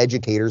state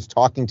educators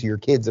talking to your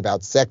kids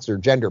about sex or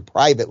gender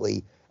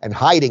privately and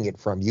hiding it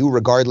from you,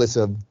 regardless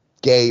of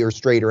gay or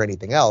straight or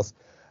anything else.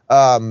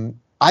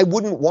 I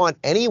wouldn't want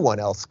anyone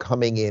else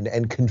coming in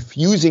and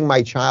confusing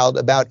my child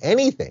about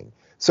anything.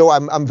 So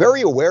I'm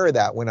very aware of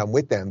that when I'm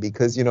with them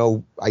because,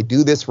 I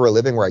do this for a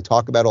living where I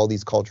talk about all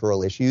these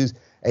cultural issues,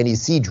 and you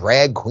see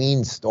drag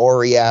queen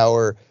story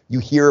hour, you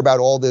hear about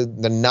all the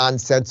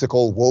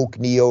nonsensical woke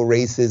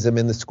neo-racism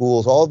in the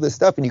schools, all of this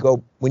stuff. And you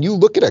go, when you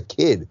look at a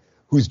kid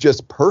who's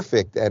just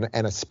perfect and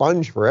a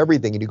sponge for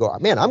everything, and you go,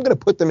 man, I'm going to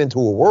put them into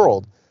a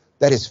world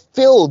that is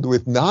filled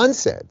with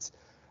nonsense.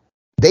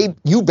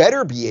 You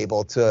better be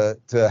able to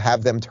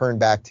have them turn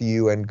back to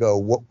you and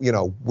go,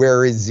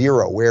 where is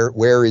zero?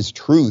 Where is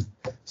truth?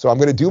 So I'm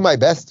going to do my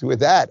best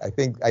with that. I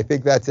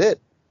think that's it.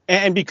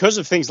 And because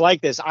of things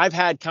like this, I've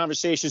had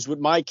conversations with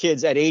my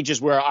kids at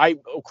ages where I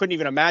couldn't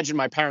even imagine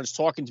my parents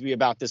talking to me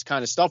about this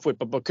kind of stuff with.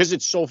 But because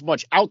it's so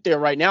much out there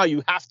right now,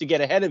 you have to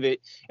get ahead of it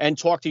and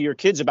talk to your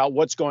kids about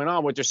what's going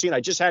on, what they're seeing.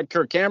 I just had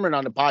Kirk Cameron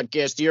on the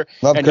podcast here,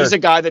 and he's a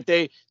guy that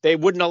they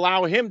wouldn't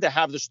allow him to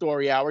have the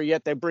story hour,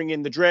 yet they bring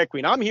in the drag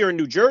queen. I'm here in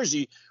New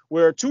Jersey,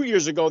 where 2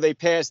 years ago they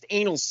passed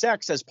anal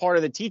sex as part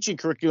of the teaching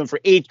curriculum for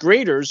 8th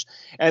graders.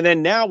 And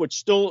then now it's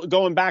still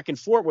going back and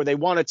forth where they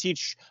want to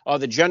teach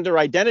the gender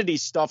identity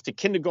stuff to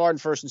kindergarten,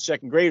 1st and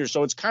 2nd graders.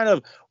 So it's kind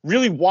of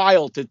really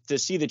wild to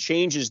see the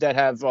changes that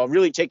have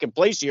really taken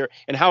place here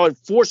and how it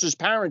forces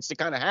parents to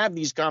kind of have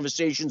these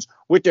conversations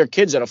with their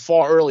kids at a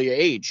far earlier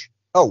age.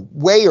 Oh,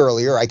 way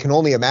earlier. I can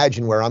only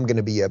imagine where I'm going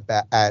to be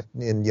at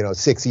in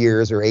 6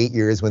 years or 8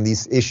 years when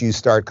these issues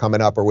start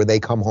coming up, or when they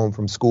come home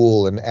from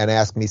school and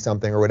ask me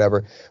something or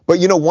whatever. But,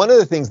 one of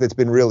the things that's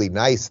been really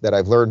nice that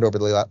I've learned over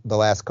the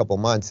last couple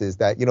months is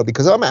that,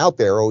 because I'm out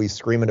there always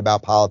screaming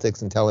about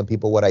politics and telling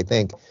people what I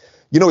think,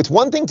 it's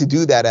one thing to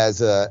do that as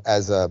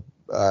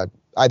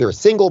either a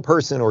single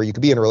person, or you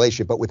could be in a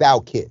relationship, but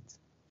without kids,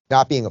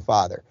 not being a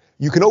father.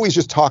 You can always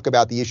just talk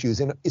about the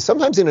issues, and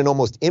sometimes in an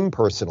almost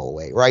impersonal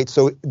way, right?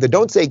 So the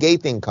don't say gay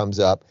thing comes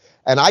up,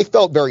 and I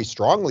felt very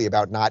strongly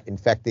about not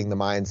infecting the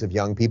minds of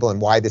young people,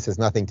 and why this has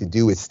nothing to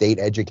do with state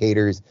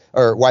educators,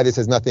 or why that's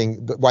not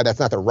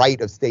the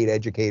right of state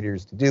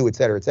educators to do, et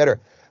cetera, et cetera.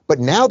 But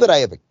now that I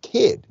have a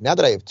kid, now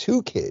that I have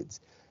 2 kids,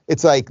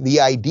 it's like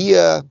the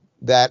idea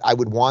that I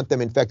would want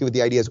them infected with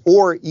the ideas,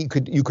 or you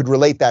could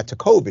relate that to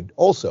COVID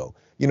also.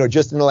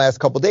 Just in the last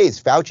couple of days,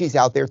 Fauci's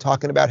out there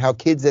talking about how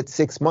kids at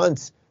 6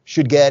 months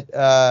should get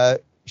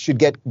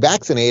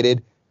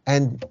vaccinated,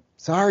 and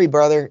sorry,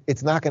 brother,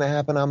 it's not going to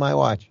happen on my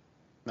watch.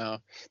 No,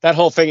 that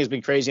whole thing has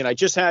been crazy. And I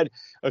just had,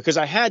 because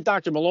I had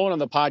Dr. Malone on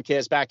the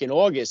podcast back in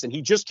August, and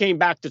he just came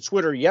back to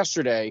Twitter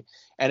yesterday.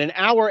 And an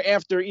hour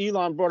after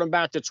Elon brought him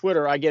back to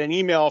Twitter, I get an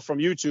email from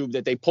YouTube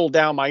that they pulled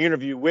down my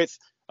interview with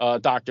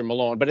Dr.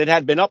 Malone, but it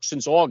had been up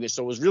since August.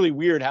 So it was really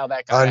weird how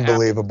that kind of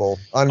unbelievable.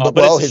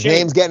 Well, his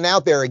name's getting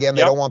out there again.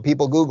 They don't want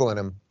people Googling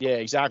him. Yeah,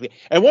 exactly.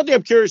 And one thing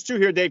I'm curious too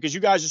here, Dave, because you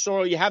guys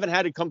you haven't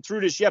had it come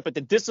through this yet, but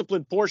the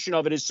discipline portion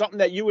of it is something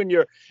that you and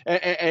your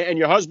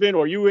husband,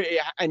 or you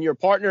and your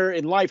partner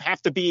in life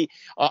have to be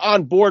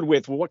on board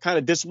with what kind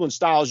of discipline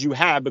styles you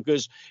have,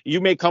 because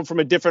you may come from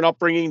a different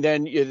upbringing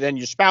than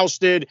your spouse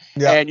did,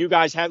 and you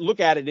guys look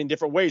at it in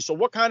different ways. So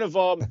what kind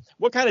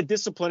of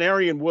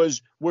disciplinarian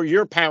were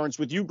your parents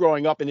with you you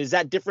growing up? And is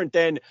that different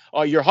than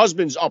your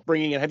husband's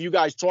upbringing? And have you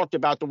guys talked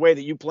about the way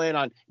that you plan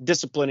on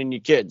disciplining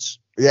your kids?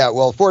 Yeah,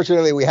 well,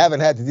 fortunately, we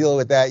haven't had to deal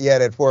with that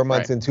yet at 4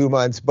 months and 2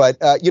 months. But,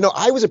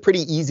 I was a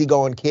pretty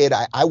easygoing kid.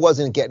 I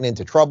wasn't getting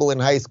into trouble in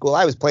high school.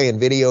 I was playing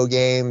video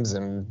games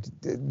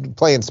and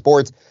playing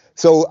sports.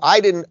 So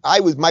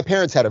my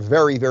parents had a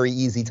very, very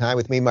easy time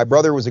with me. My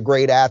brother was a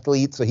great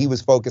athlete, so he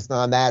was focused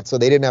on that. So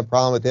they didn't have a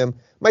problem with him.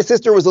 My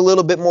sister was a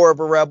little bit more of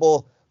a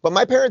rebel, but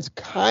my parents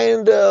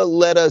kind of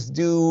let us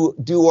do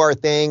our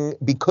thing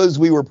because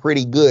we were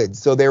pretty good.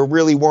 So there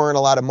really weren't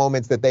a lot of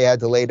moments that they had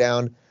to lay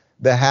down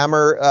the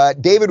hammer.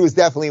 David was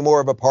definitely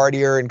more of a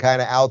partier and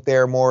kind of out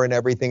there more and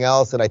everything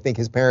else. And I think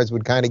his parents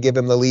would kind of give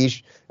him the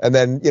leash and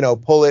then,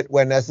 pull it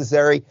when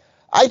necessary.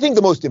 I think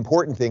the most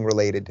important thing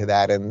related to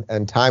that,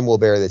 and time will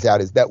bear this out,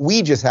 is that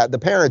the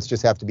parents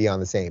just have to be on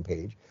the same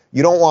page.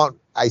 You don't want,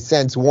 I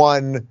sense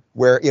one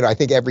where, I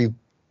think every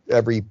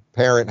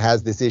parent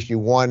has this issue.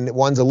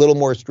 One's a little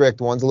more strict,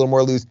 one's a little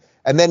more loose.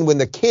 And then when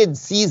the kid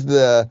sees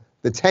the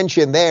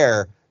tension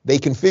there, they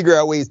can figure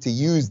out ways to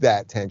use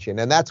that tension.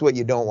 And that's what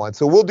you don't want.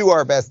 So we'll do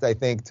our best, I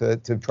think, to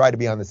try to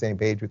be on the same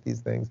page with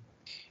these things.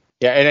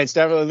 Yeah, and it's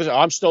definitely,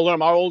 I'm still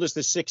learning. Our oldest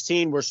is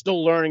 16. We're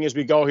still learning as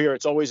we go here.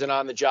 It's always an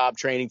on-the-job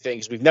training thing,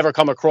 because we've never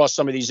come across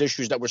some of these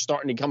issues that we're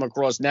starting to come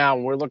across now.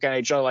 And we're looking at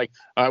each other like,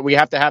 we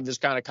have to have this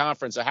kind of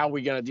conference. So how are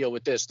we going to deal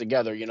with this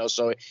together?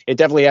 So it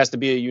definitely has to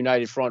be a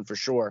united front for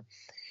sure.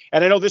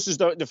 And I know this is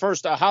the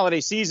first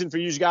holiday season for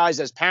you guys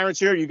as parents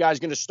here. You guys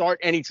going to start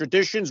any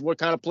traditions? What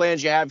kind of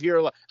plans you have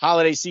here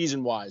holiday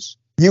season-wise?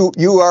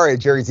 You are a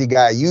Jersey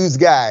guy. Use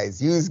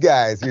guys. You're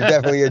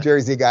definitely a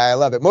Jersey guy. I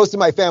love it. Most of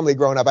my family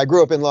growing up, I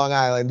grew up in Long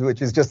Island,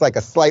 which is just like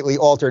a slightly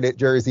alternate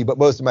Jersey, but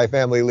most of my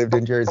family lived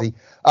in Jersey.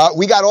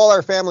 We got all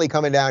our family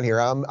coming down here.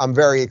 I'm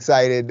very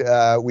excited.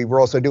 We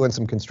were also doing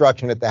some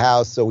construction at the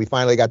house, so we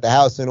finally got the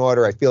house in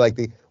order. I feel like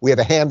we have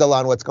a handle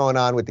on what's going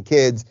on with the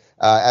kids.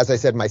 As I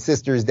said, my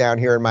sister's down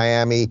here in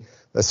Miami,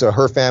 so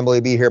her family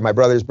will be here. My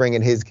brother's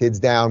bringing his kids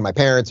down. My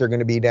parents are going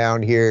to be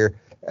down here.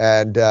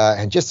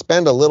 And just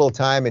spend a little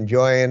time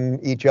enjoying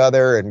each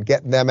other and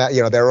getting them out.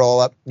 They're all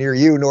up near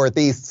you,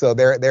 Northeast, so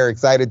they're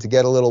excited to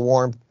get a little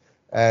warmth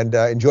and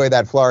enjoy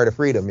that Florida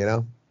freedom,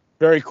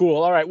 Very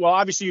cool. All right. Well,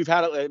 obviously, you've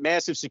had a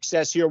massive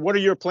success here. What are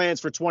your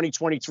plans for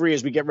 2023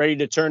 as we get ready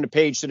to turn the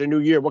page to the new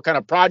year? What kind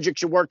of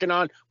projects you're working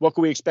on? What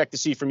can we expect to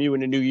see from you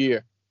in the new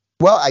year?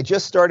 Well, I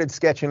just started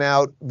sketching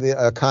out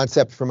the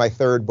concept for my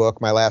third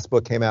book. My last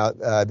book came out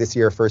this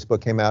year. First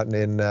book came out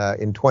in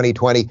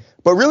 2020.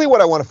 But really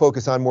what I want to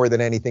focus on more than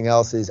anything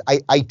else is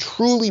I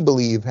truly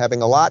believe,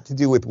 having a lot to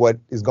do with what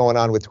is going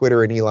on with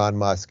Twitter and Elon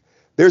Musk,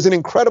 there's an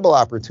incredible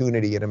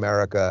opportunity in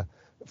America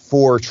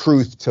for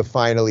truth to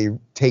finally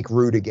take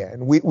root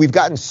again. We've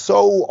gotten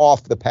so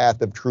off the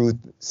path of truth,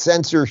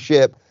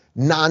 censorship,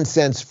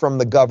 nonsense from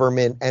the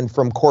government and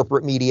from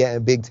corporate media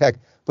and big tech.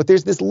 But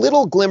there's this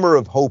little glimmer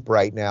of hope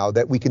right now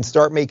that we can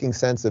start making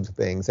sense of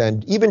things.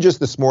 And even just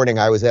this morning,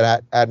 I was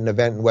at an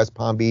event in West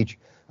Palm Beach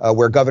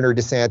where Governor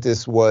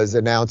DeSantis was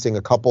announcing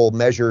a couple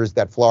measures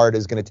that Florida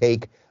is going to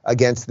take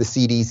against the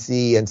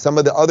CDC and some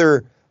of the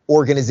other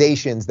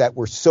organizations that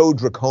were so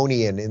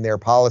draconian in their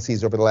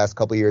policies over the last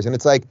couple of years. And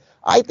it's like,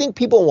 I think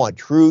people want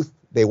truth,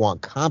 they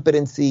want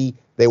competency,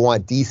 they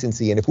want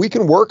decency. And if we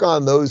can work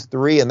on those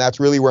three, and that's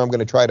really where I'm going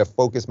to try to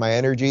focus my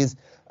energies,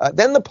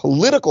 then the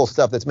political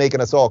stuff that's making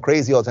us all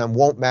crazy all the time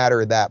won't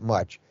matter that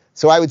much.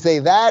 So I would say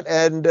that,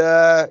 and,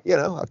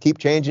 I'll keep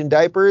changing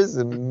diapers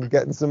and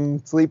getting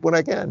some sleep when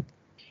I can.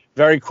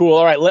 Very cool.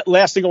 All right.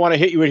 Last thing I want to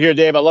hit you with here,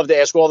 Dave. I love to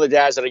ask all the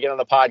dads that I get on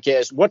the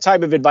podcast, what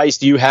type of advice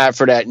do you have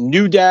for that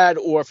new dad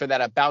or for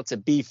that about to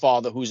be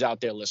father who's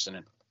out there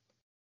listening?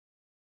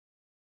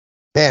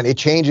 Man, it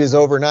changes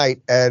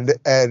overnight. And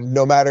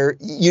no matter,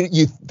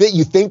 you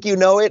think you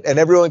know it and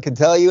everyone can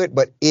tell you it,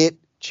 but it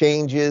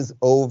changes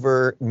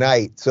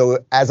overnight. So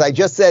as I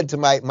just said to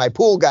my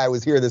pool guy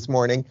was here this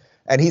morning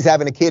and he's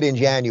having a kid in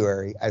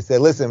January. I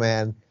said, listen,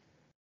 man,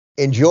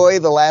 enjoy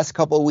the last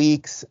couple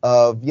weeks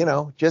of,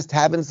 just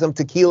having some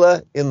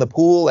tequila in the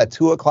pool at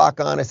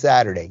 2:00 on a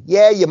Saturday.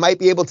 Yeah, you might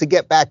be able to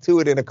get back to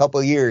it in a couple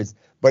of years,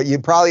 but you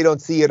probably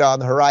don't see it on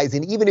the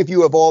horizon, even if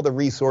you have all the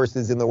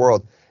resources in the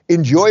world.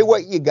 Enjoy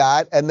what you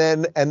got. And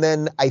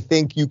then I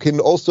think you can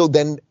also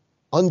then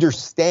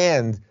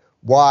understand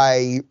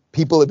why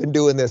people have been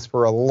doing this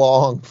for a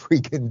long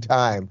freaking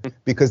time,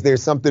 because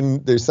there's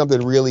something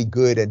really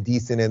good and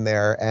decent in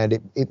there, and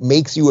it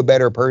makes you a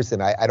better person.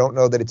 I don't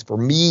know that it's for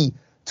me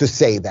to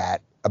say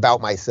that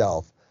about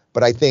myself,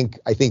 but I think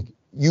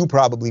you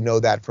probably know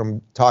that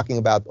from talking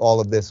about all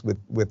of this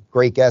with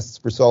great guests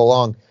for so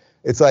long.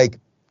 It's like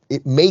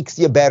it makes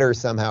you better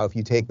somehow if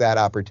you take that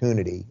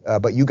opportunity,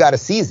 but you got to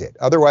seize it.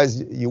 Otherwise,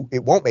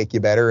 it won't make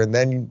you better, and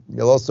then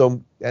you'll also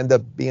end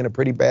up being a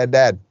pretty bad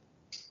dad.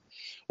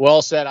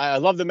 Well said. I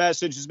love the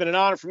message. It's been an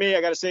honor for me.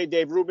 I got to say,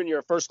 Dave Rubin, you're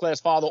a first-class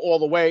father all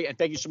the way. And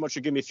thank you so much for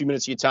giving me a few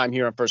minutes of your time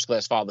here on First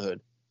Class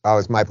Fatherhood. Oh,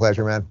 it's my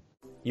pleasure, man.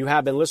 You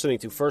have been listening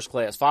to First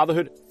Class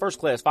Fatherhood. First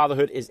Class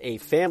Fatherhood is a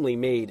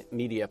family-made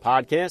media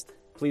podcast.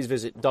 Please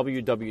visit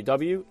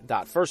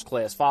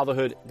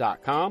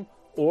www.firstclassfatherhood.com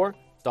or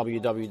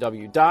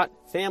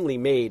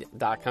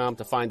www.familymade.com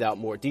to find out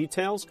more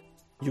details.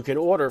 You can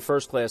order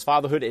First Class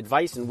Fatherhood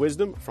Advice and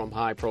Wisdom from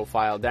High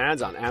Profile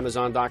Dads on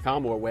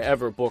Amazon.com or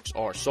wherever books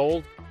are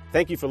sold.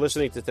 Thank you for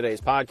listening to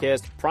today's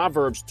podcast.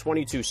 Proverbs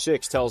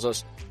 22:6 tells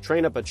us,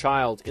 train up a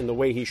child in the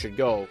way he should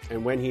go,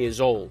 and when he is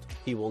old,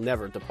 he will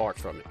never depart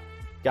from it.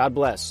 God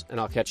bless, and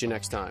I'll catch you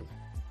next time.